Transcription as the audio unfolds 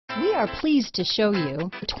We are pleased to show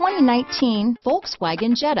you the 2019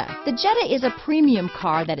 Volkswagen Jetta. The Jetta is a premium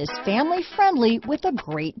car that is family friendly with a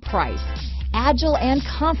great price. Agile and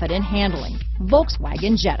confident handling.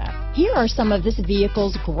 Volkswagen Jetta. Here are some of this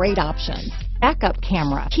vehicle's great options: backup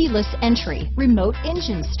camera, keyless entry, remote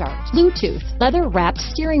engine start, Bluetooth, leather-wrapped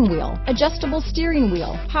steering wheel, adjustable steering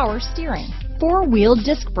wheel, power steering, four-wheel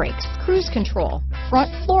disc brakes, cruise control,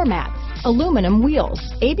 front floor mats, aluminum wheels,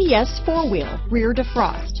 ABS four-wheel, rear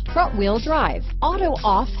defrost, front-wheel drive,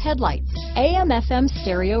 auto-off headlights, AM/FM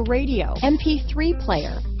stereo radio, MP3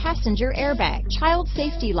 player, passenger airbag, child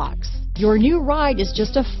safety locks. Your new ride is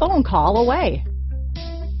just a phone call away.